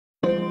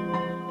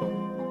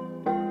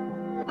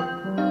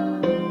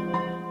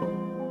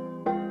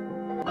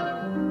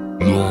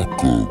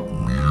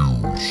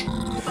YaQubMusic.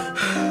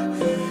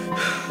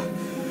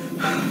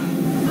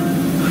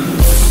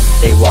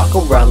 They walk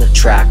around the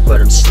track,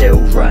 but I'm still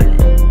running.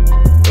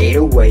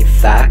 808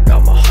 fat,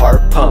 got my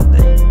heart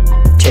pumping.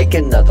 Take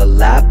another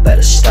lap,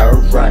 better start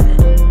running.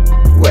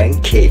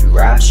 When Kid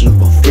raps, you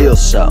gon' feel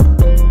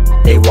something.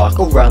 They walk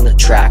around the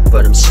track,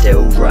 but I'm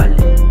still running.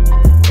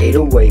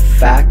 808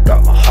 fat,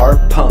 got my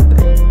heart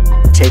pumping.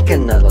 Take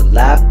another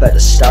lap, better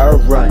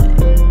start running.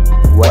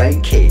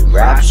 When Kid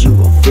raps, you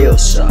gon' feel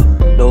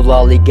something. No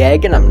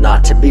lollygagging, I'm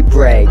not to be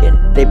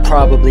bragging. They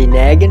probably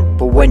nagging,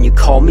 but when you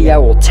call me, I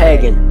will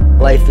taggin'.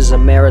 Life is a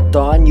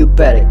marathon, you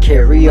better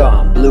carry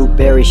on.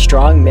 Blueberry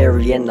strong,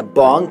 Mary in the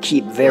bong,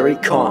 keep very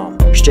calm.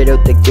 Straight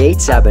out the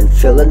gates, I've been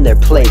filling their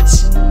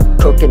plates.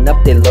 Cooking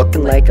up, they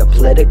looking like a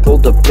political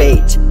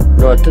debate.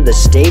 North of the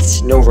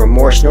states, no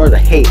remorse nor the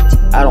hate.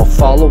 I don't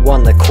follow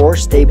on the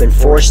course they've been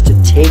forced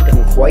to take,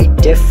 I'm quite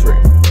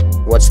different.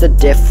 What's the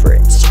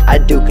difference? I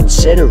do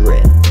consider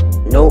it.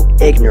 No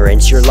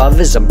ignorance, your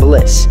love is a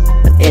bliss.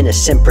 An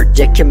innocent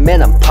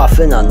predicament, I'm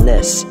puffing on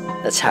this.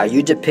 That's how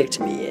you depict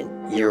me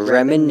in your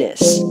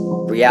reminisce.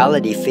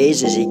 Reality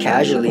phases, he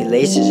casually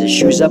laces his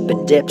shoes up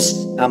and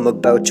dips. I'm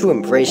about to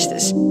embrace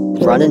this.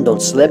 Running,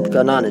 don't slip,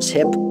 gun on his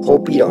hip,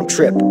 hope he don't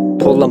trip.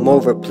 Pull him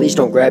over, please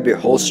don't grab your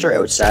holster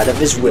outside of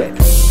his whip.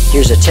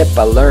 Here's a tip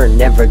I learned,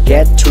 never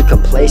get too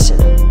complacent.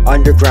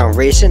 Underground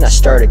racing, I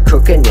started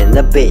cooking in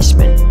the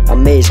basement.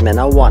 Amazement,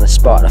 I want a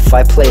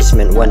Spotify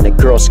placement. When the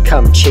girls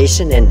come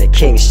chasing and the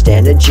kings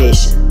stand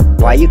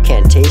adjacent. Why you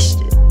can't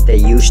taste it? They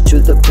used to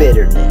the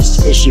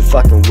bitterness. Is she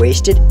fucking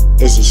wasted?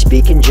 Is he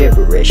speaking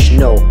gibberish?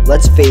 No,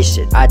 let's face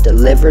it, I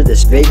deliver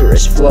this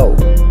vigorous flow.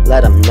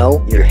 Let them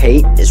know your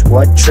hate is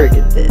what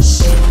triggered this.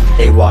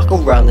 They walk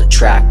around the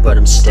track, but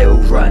I'm still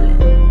running.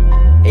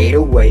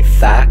 808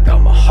 fat,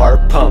 got my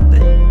heart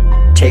pumping.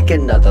 Take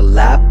another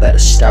lap, better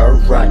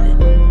start running.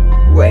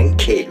 When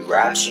Kid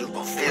raps, you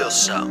gon' feel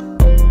something.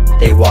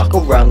 They walk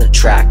around the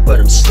track, but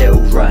I'm still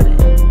running.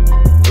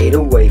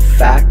 808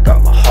 fat,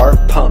 got my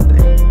heart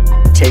pumping.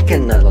 Take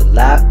another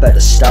lap, better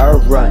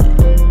start running.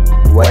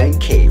 When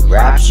Kid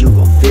raps, you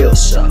gon' feel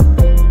something.